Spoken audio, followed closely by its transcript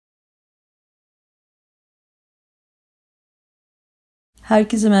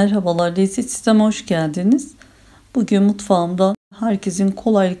Herkese merhabalar. Lezzet Sistem'e hoş geldiniz. Bugün mutfağımda herkesin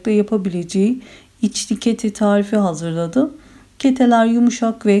kolaylıkla yapabileceği içli kete tarifi hazırladım. Keteler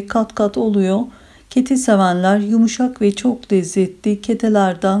yumuşak ve kat kat oluyor. Kete sevenler yumuşak ve çok lezzetli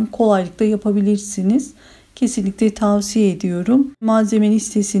ketelerden kolaylıkla yapabilirsiniz. Kesinlikle tavsiye ediyorum. Malzeme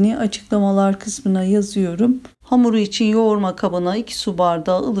listesini açıklamalar kısmına yazıyorum. Hamuru için yoğurma kabına 2 su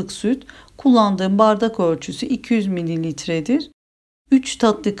bardağı ılık süt, kullandığım bardak ölçüsü 200 mililitredir. 3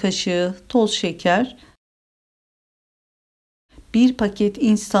 tatlı kaşığı toz şeker, 1 paket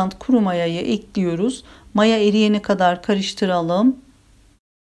instant kuru mayayı ekliyoruz. Maya eriyene kadar karıştıralım.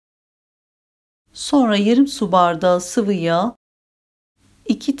 Sonra yarım su bardağı sıvı yağ,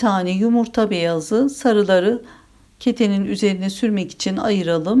 2 tane yumurta beyazı, sarıları ketenin üzerine sürmek için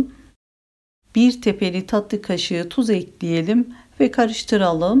ayıralım. 1 tepeli tatlı kaşığı tuz ekleyelim ve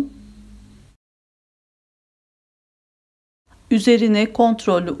karıştıralım. Üzerine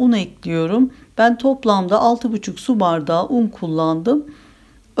kontrollü un ekliyorum. Ben toplamda 6,5 su bardağı un kullandım.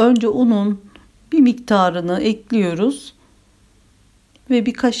 Önce unun bir miktarını ekliyoruz ve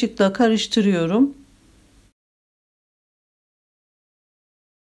bir kaşıkla karıştırıyorum.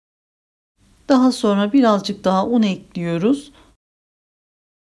 Daha sonra birazcık daha un ekliyoruz.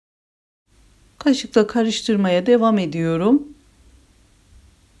 Kaşıkla karıştırmaya devam ediyorum.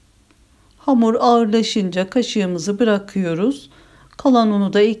 Hamur ağırlaşınca kaşığımızı bırakıyoruz. Kalan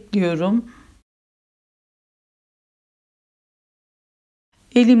unu da ekliyorum.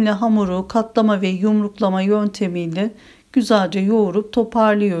 Elimle hamuru katlama ve yumruklama yöntemiyle güzelce yoğurup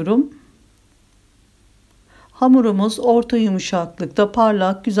toparlıyorum. Hamurumuz orta yumuşaklıkta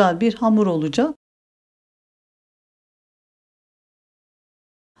parlak güzel bir hamur olacak.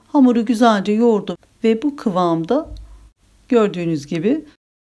 Hamuru güzelce yoğurdum ve bu kıvamda gördüğünüz gibi.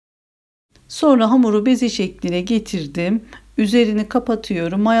 Sonra hamuru beze şekline getirdim. Üzerini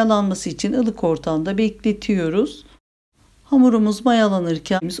kapatıyorum. Mayalanması için ılık ortamda bekletiyoruz. Hamurumuz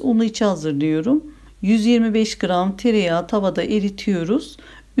mayalanırken unu içe hazırlıyorum. 125 gram tereyağı tavada eritiyoruz.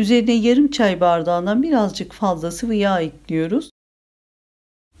 Üzerine yarım çay bardağından birazcık fazla sıvı yağ ekliyoruz.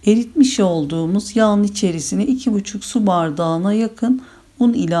 Eritmiş olduğumuz yağın içerisine 2,5 su bardağına yakın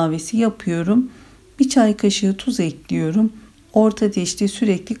un ilavesi yapıyorum. 1 çay kaşığı tuz ekliyorum. Orta ateşte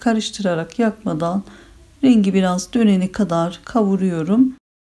sürekli karıştırarak yakmadan rengi biraz dönene kadar kavuruyorum.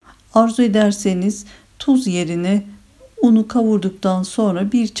 Arzu ederseniz tuz yerine unu kavurduktan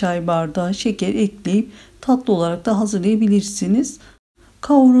sonra 1 çay bardağı şeker ekleyip tatlı olarak da hazırlayabilirsiniz.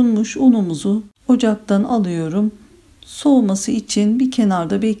 Kavrulmuş unumuzu ocaktan alıyorum. Soğuması için bir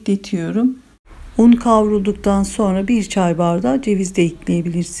kenarda bekletiyorum. Un kavrulduktan sonra 1 çay bardağı ceviz de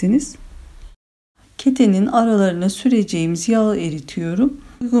ekleyebilirsiniz. Ketenin aralarına süreceğimiz yağı eritiyorum.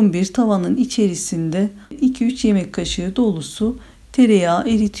 Uygun bir tavanın içerisinde 2-3 yemek kaşığı dolusu tereyağı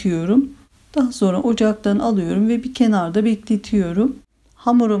eritiyorum. Daha sonra ocaktan alıyorum ve bir kenarda bekletiyorum.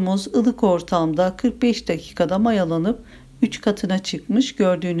 Hamurumuz ılık ortamda 45 dakikada mayalanıp 3 katına çıkmış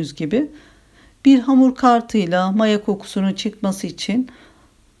gördüğünüz gibi. Bir hamur kartıyla maya kokusunun çıkması için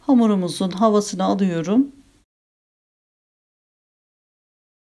hamurumuzun havasını alıyorum.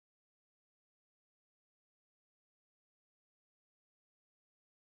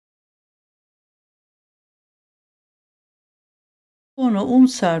 Sonra un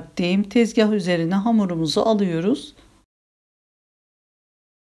serptiğim tezgah üzerine hamurumuzu alıyoruz.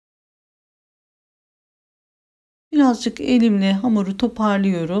 Birazcık elimle hamuru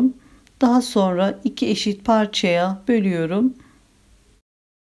toparlıyorum. Daha sonra 2 eşit parçaya bölüyorum.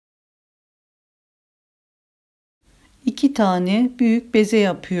 2 tane büyük beze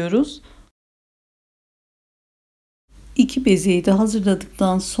yapıyoruz. 2 bezeyi de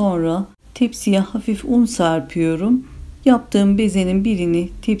hazırladıktan sonra tepsiye hafif un serpiyorum. Yaptığım bezenin birini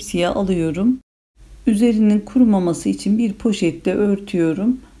tepsiye alıyorum. Üzerinin kurumaması için bir poşetle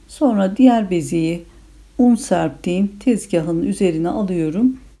örtüyorum. Sonra diğer bezeyi un serptiğim tezgahın üzerine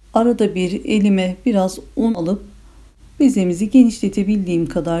alıyorum. Arada bir elime biraz un alıp bezemizi genişletebildiğim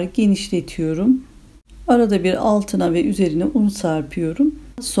kadar genişletiyorum. Arada bir altına ve üzerine un serpiyorum.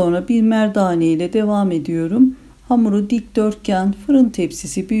 Sonra bir merdane ile devam ediyorum. Hamuru dikdörtgen fırın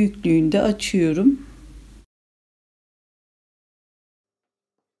tepsisi büyüklüğünde açıyorum.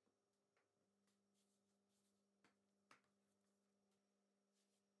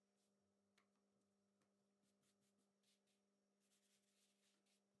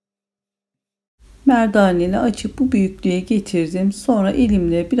 Merdane ile açıp bu büyüklüğe getirdim. Sonra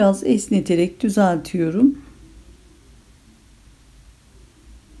elimle biraz esneterek düzeltiyorum.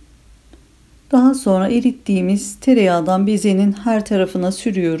 Daha sonra erittiğimiz tereyağından bezenin her tarafına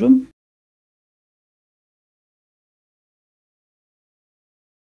sürüyorum.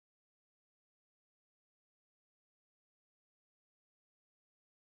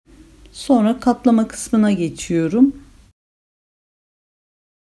 Sonra katlama kısmına geçiyorum.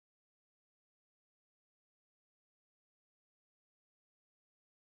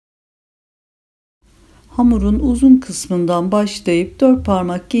 Hamurun uzun kısmından başlayıp 4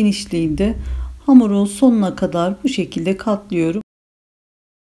 parmak genişliğinde hamuru sonuna kadar bu şekilde katlıyorum.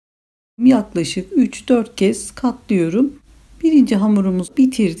 Yaklaşık 3-4 kez katlıyorum. Birinci hamurumuzu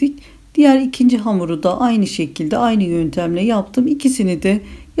bitirdik. Diğer ikinci hamuru da aynı şekilde aynı yöntemle yaptım. İkisini de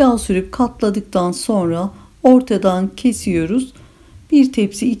yağ sürüp katladıktan sonra ortadan kesiyoruz. Bir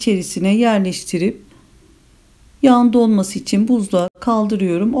tepsi içerisine yerleştirip yağın donması için buzluğa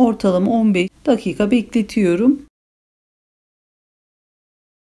kaldırıyorum. Ortalama 15 dakika bekletiyorum.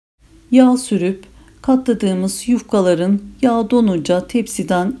 Yağ sürüp katladığımız yufkaların yağ donunca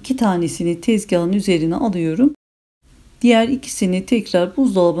tepsiden 2 tanesini tezgahın üzerine alıyorum. Diğer ikisini tekrar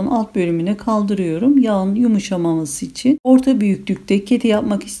buzdolabının alt bölümüne kaldırıyorum. Yağın yumuşamaması için. Orta büyüklükte kete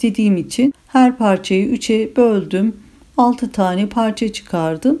yapmak istediğim için her parçayı 3'e böldüm. 6 tane parça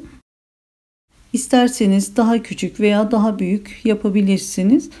çıkardım. İsterseniz daha küçük veya daha büyük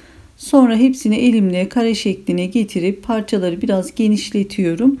yapabilirsiniz. Sonra hepsini elimle kare şekline getirip parçaları biraz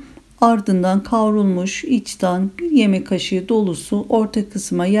genişletiyorum. Ardından kavrulmuş içten bir yemek kaşığı dolusu orta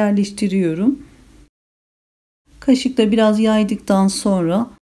kısma yerleştiriyorum. Kaşıkla biraz yaydıktan sonra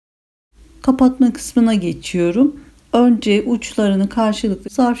kapatma kısmına geçiyorum. Önce uçlarını karşılıklı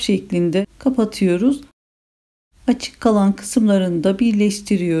zarf şeklinde kapatıyoruz. Açık kalan kısımlarını da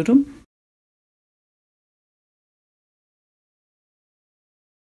birleştiriyorum.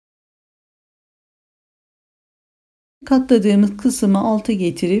 Katladığımız kısmı alta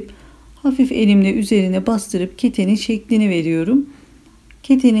getirip hafif elimle üzerine bastırıp ketenin şeklini veriyorum.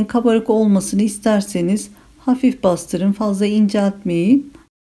 Ketenin kabarık olmasını isterseniz hafif bastırın, fazla inceltmeyin.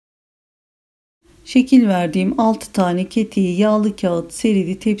 Şekil verdiğim 6 tane keteyi yağlı kağıt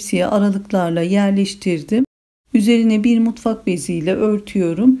serili tepsiye aralıklarla yerleştirdim. Üzerine bir mutfak beziyle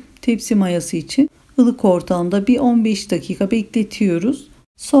örtüyorum. Tepsi mayası için ılık ortamda bir 15 dakika bekletiyoruz.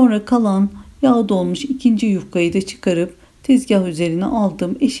 Sonra kalan yağ dolmuş ikinci yufkayı da çıkarıp tezgah üzerine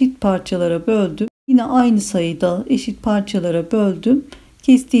aldım. Eşit parçalara böldüm. Yine aynı sayıda eşit parçalara böldüm.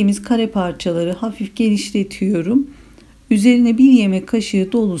 Kestiğimiz kare parçaları hafif genişletiyorum. Üzerine bir yemek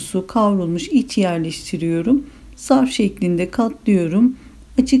kaşığı dolusu kavrulmuş iç yerleştiriyorum. Zarf şeklinde katlıyorum.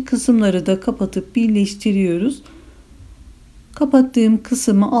 Açık kısımları da kapatıp birleştiriyoruz. Kapattığım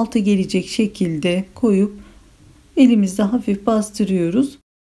kısmı alta gelecek şekilde koyup elimizde hafif bastırıyoruz.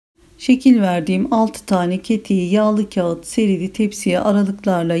 Şekil verdiğim 6 tane keteyi yağlı kağıt serili tepsiye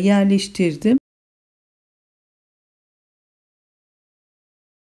aralıklarla yerleştirdim.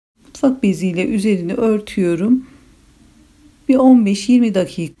 Mutfak beziyle üzerini örtüyorum. Bir 15-20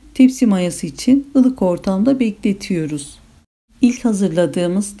 dakika tepsi mayası için ılık ortamda bekletiyoruz. İlk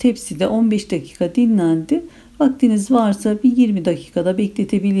hazırladığımız tepside 15 dakika dinlendi. Vaktiniz varsa bir 20 dakikada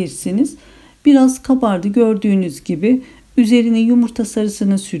bekletebilirsiniz. Biraz kabardı gördüğünüz gibi. Üzerine yumurta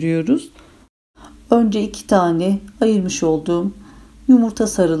sarısını sürüyoruz. Önce 2 tane ayırmış olduğum yumurta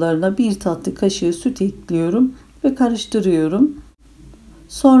sarılarına 1 tatlı kaşığı süt ekliyorum ve karıştırıyorum.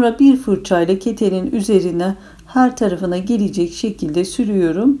 Sonra bir fırçayla ketenin üzerine her tarafına gelecek şekilde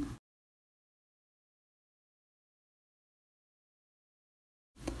sürüyorum.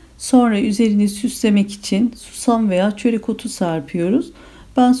 Sonra üzerini süslemek için susam veya çörek otu serpiyoruz.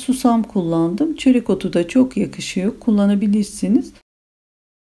 Ben susam kullandım. Çörek otu da çok yakışıyor. Kullanabilirsiniz.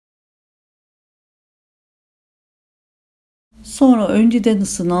 Sonra önceden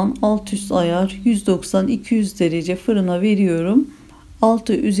ısınan alt üst ayar 190-200 derece fırına veriyorum.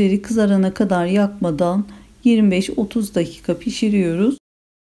 Altı üzeri kızarana kadar yakmadan 25-30 dakika pişiriyoruz.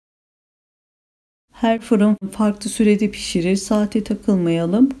 Her fırın farklı sürede pişirir. Saate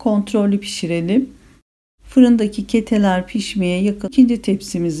takılmayalım. Kontrollü pişirelim. Fırındaki keteler pişmeye yakın. İkinci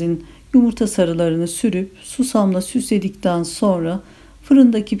tepsimizin yumurta sarılarını sürüp susamla süsledikten sonra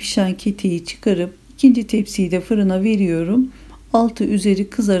fırındaki pişen keteyi çıkarıp ikinci tepsiyi de fırına veriyorum. Altı üzeri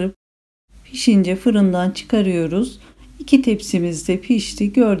kızarıp pişince fırından çıkarıyoruz. İki tepsimiz de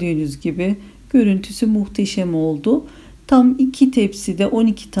pişti. Gördüğünüz gibi görüntüsü muhteşem oldu. Tam 2 tepside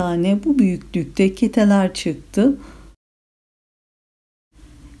 12 tane bu büyüklükte keteler çıktı.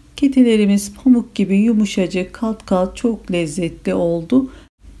 Ketelerimiz pamuk gibi yumuşacık, kat kat çok lezzetli oldu.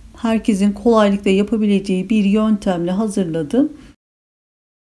 Herkesin kolaylıkla yapabileceği bir yöntemle hazırladım.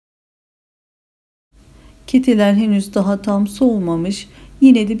 Keteler henüz daha tam soğumamış.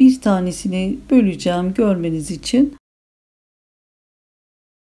 Yine de bir tanesini böleceğim görmeniz için.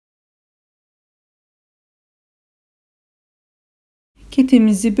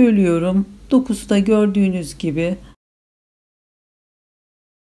 Ketemizi bölüyorum. Dokusu da gördüğünüz gibi.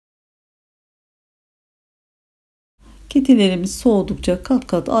 Ketelerimiz soğudukça kat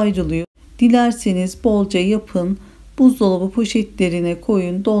kat ayrılıyor. Dilerseniz bolca yapın. Buzdolabı poşetlerine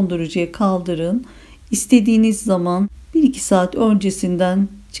koyun, dondurucuya kaldırın. İstediğiniz zaman 1-2 saat öncesinden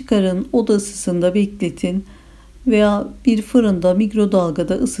çıkarın, oda ısısında bekletin veya bir fırında,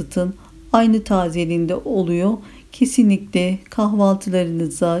 mikrodalgada ısıtın. Aynı tazeliğinde oluyor. Kesinlikle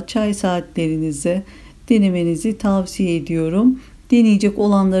kahvaltılarınıza, çay saatlerinize denemenizi tavsiye ediyorum. Deneyecek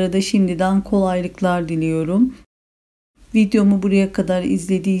olanlara da şimdiden kolaylıklar diliyorum. Videomu buraya kadar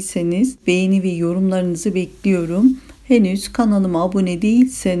izlediyseniz beğeni ve yorumlarınızı bekliyorum. Henüz kanalıma abone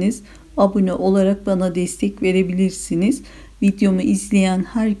değilseniz abone olarak bana destek verebilirsiniz. Videomu izleyen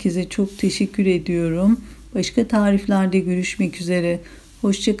herkese çok teşekkür ediyorum. Başka tariflerde görüşmek üzere.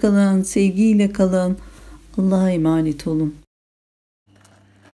 Hoşça kalın, sevgiyle kalın. Allah'a emanet olun.